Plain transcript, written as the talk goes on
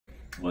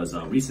was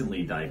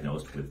recently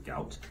diagnosed with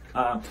gout.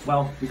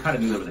 Well, we kind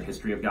of knew there was a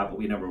history of gout, but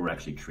we never were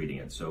actually treating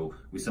it. So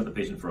we sent the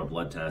patient for a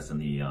blood test, and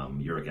the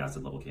uric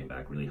acid level came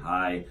back really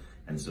high.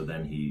 And so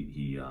then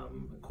he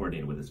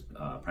coordinated with his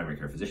primary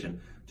care physician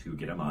to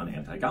get him on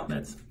anti-gout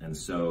meds. And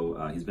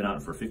so he's been on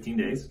it for 15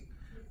 days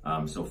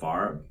so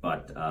far.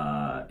 But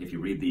if you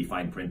read the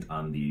fine print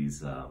on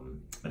these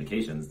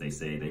medications, they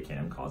say they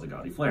can cause a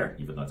gouty flare,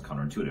 even though it's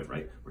counterintuitive,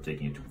 right? We're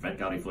taking it to prevent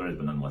gouty flares,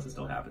 but nonetheless it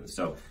still happens.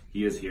 So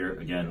he is here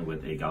again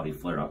with a gouty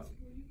flare-up,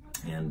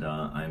 and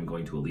I'm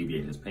going to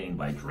alleviate his pain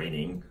by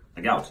draining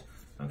the gout.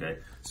 Okay,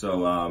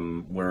 so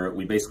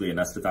we basically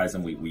anesthetize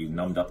him. We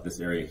numbed up this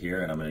area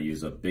here, and I'm going to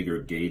use a bigger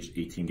gauge,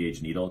 18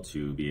 gauge needle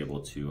to be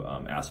able to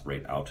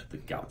aspirate out the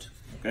gout.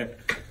 Okay,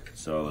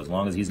 so as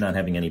long as he's not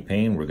having any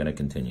pain, we're going to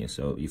continue.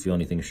 So you feel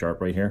anything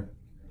sharp right here?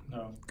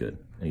 No. Good.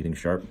 Anything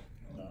sharp?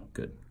 No.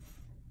 Good.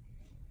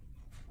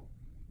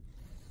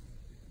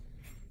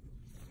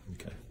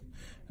 Okay.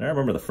 And I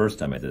remember the first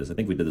time I did this. I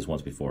think we did this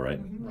once before,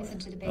 right? Mm-hmm. We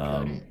sent you the big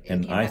code.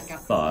 And I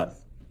thought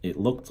it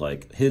looked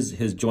like his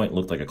joint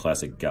looked like a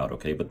classic gout,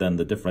 okay? But then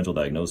the differential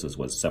diagnosis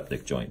was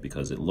septic joint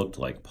because it looked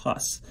like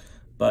pus,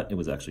 but it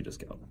was actually just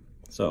gout.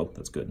 So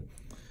that's good.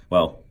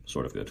 Well,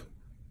 sort of good.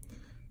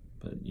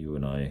 But you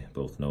and I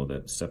both know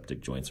that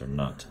septic joints are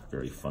not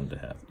very fun to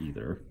have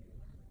either.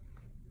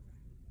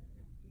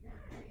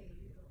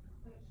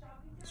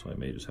 So I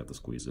may just have to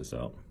squeeze this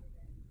out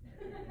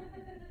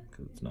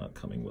because it's not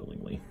coming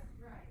willingly.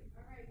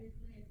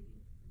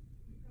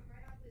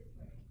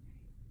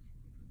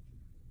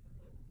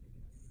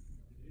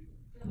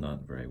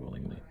 Not very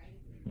willingly.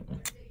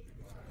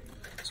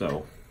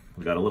 So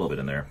we got a little bit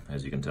in there,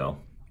 as you can tell,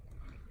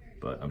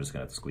 but I'm just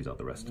gonna have to squeeze out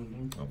the rest.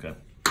 Okay.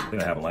 I think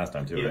that happened last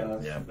time too,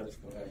 right? Yeah. That's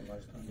what happened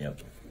last time.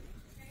 Yep.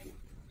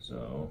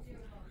 So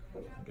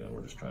again,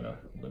 we're just trying to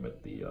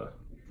limit the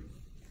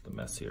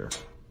mess here.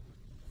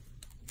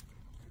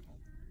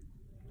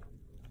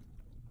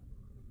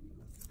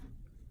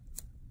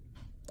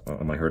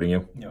 Am I hurting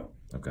you? No.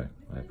 Okay.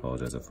 I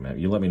apologize if I'm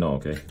having you. Let me know,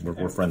 okay?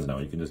 We're friends now.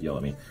 You can just yell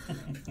at me.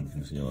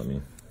 Just yell at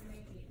me.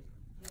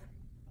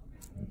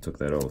 You took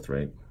that oath,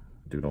 right?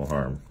 Do no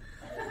harm.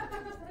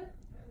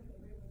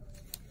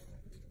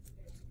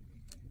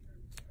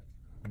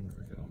 There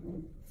we go.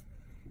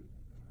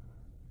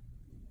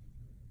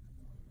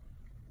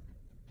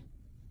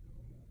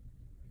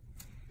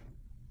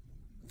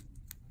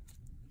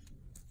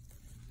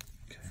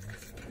 Okay.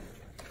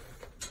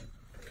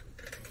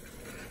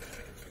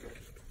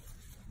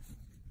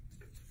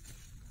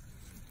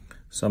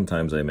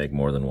 Sometimes I make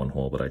more than one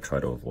hole, but I try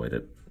to avoid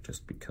it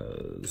just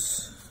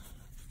because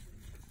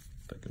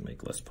if I can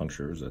make less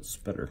punctures, that's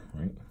better,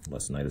 right?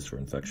 Less nidus for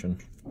infection.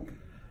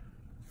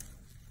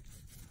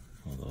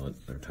 Although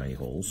they're tiny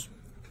holes.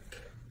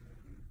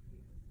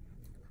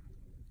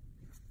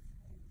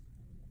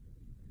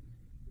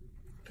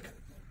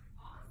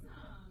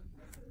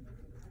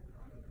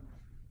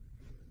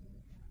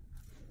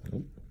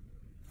 Nope.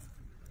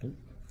 Nope.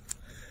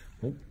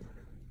 Nope.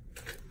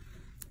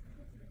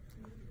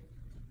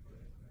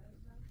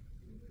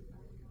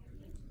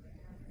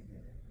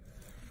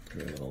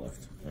 Very little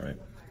left. All right.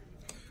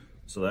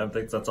 So I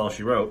think that's all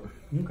she wrote.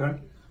 Okay.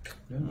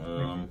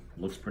 Yeah,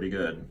 looks pretty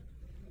good.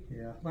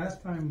 Yeah.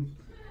 Last time,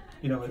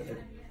 you know,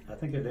 I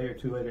think a day or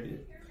two later,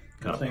 it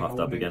Kind of puffed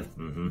up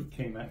again.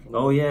 Came out.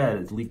 Oh yeah,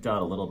 it leaked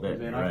out a little bit.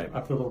 And then right. I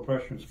put a little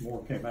pressure and some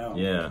more came out.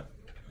 Yeah.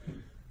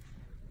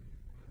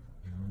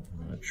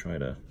 I'm gonna try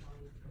to.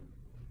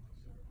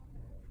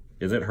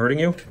 Is it hurting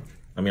you?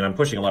 I mean, I'm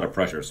pushing a lot of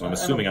pressure, so I'm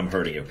assuming I'm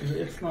hurting you.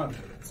 It's not.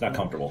 It's not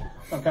comfortable.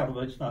 It's not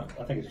comfortable. It's not.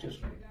 I think it's just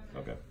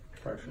Okay.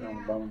 pressure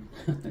on the bone.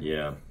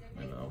 Yeah,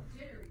 I know.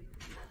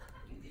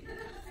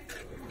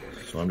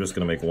 So I'm just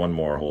gonna make one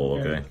more hole,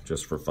 okay?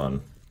 Just for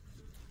fun.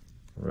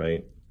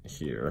 Right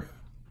here.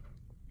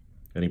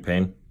 Any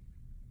pain?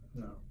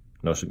 No.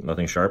 No,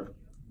 nothing sharp?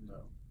 No.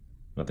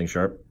 Nothing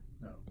sharp?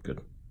 No. Good.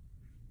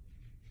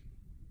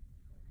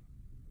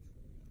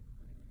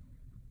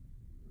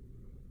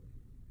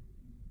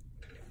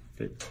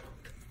 Okay.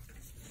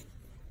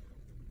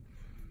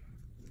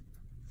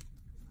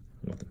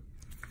 Nothing.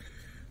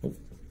 Oh,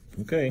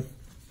 okay.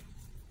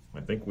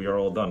 I think we are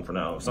all done for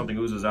now. If something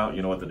oozes out,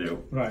 you know what to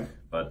do. Right.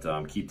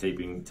 But keep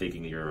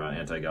taking your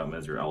anti-gout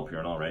meds, your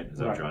allopurinol, right? Is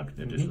that what you're on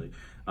Mm-hmm. additionally?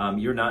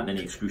 You're not in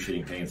any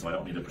excruciating pain, so I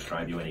don't need to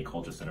prescribe you any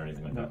colchicine or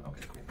anything like that.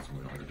 Okay, cool. So we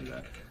don't have to do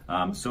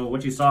that. So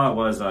what you saw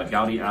was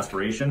gouty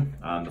aspiration.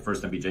 The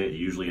first MBJ, it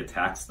usually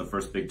attacks the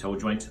first big toe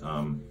joint.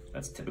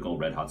 That's typical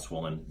red hot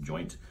swollen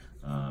joint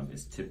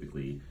is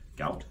typically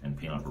gout and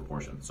pain on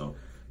proportion. So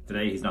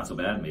today he's not so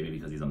bad, maybe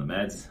because he's on the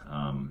meds,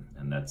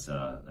 and that's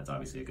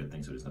obviously a good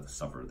thing, so he doesn't have to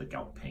suffer the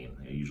gout pain.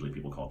 Usually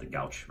people call it the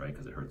gouch, right,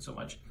 because it hurts so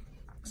much.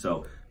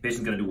 So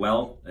patient's going to do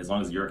well. As long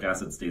as the uric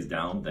acid stays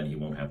down, then he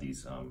won't have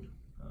these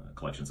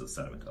collections of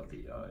sediment of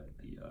the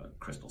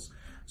crystals.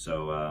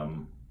 So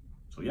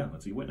yeah,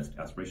 that's what you witnessed.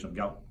 Aspiration of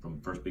gout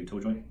from first big toe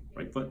joint,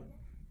 right foot.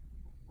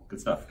 Good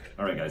stuff.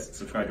 All right, guys,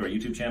 subscribe to our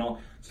YouTube channel.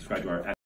 Subscribe to our